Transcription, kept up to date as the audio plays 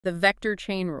The vector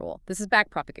chain rule. This is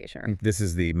backpropagation. Right? This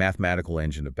is the mathematical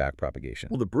engine of backpropagation.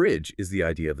 Well, the bridge is the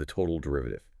idea of the total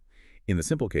derivative. In the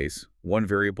simple case, one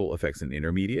variable affects an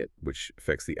intermediate, which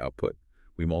affects the output.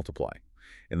 We multiply.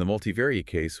 In the multivariate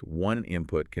case, one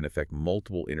input can affect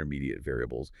multiple intermediate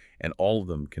variables, and all of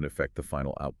them can affect the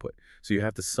final output. So you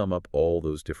have to sum up all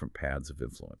those different paths of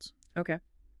influence. Okay.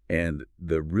 And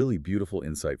the really beautiful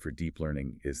insight for deep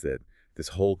learning is that this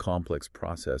whole complex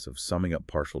process of summing up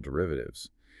partial derivatives,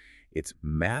 it's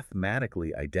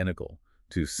mathematically identical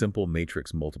to simple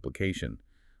matrix multiplication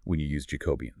when you use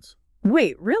Jacobians.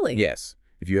 Wait, really? Yes.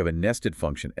 If you have a nested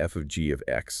function f of g of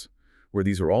x, where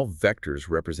these are all vectors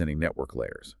representing network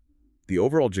layers, the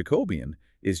overall Jacobian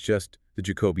is just the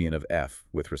Jacobian of f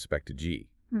with respect to g,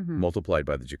 multiplied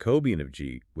by the Jacobian of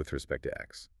g with respect to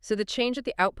x. So the change at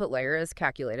the output layer is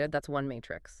calculated. That's one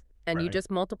matrix. And you Right. just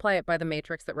multiply it by the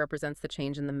matrix that represents the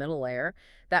change in the middle layer.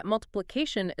 That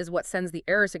multiplication is what sends the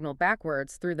error signal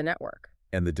backwards through the network.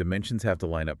 And the dimensions have to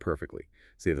line up perfectly.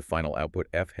 Say the final output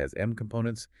f has m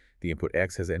components, the input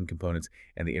x has n components,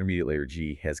 and the intermediate layer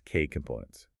g has k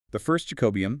components. The first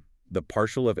Jacobian, the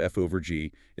partial of f over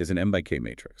g, is an m by k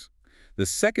matrix. The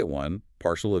second one,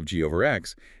 partial of g over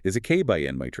x, is a k by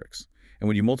n matrix. And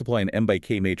when you multiply an m by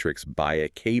k matrix by a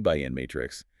k by n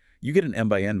matrix, you get an m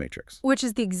by n matrix. Which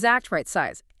is the exact right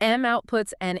size. M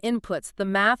outputs and inputs. The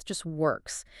math just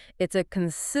works. It's a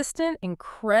consistent,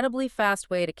 incredibly fast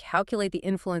way to calculate the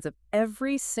influence of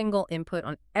every single input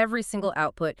on every single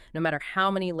output, no matter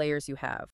how many layers you have.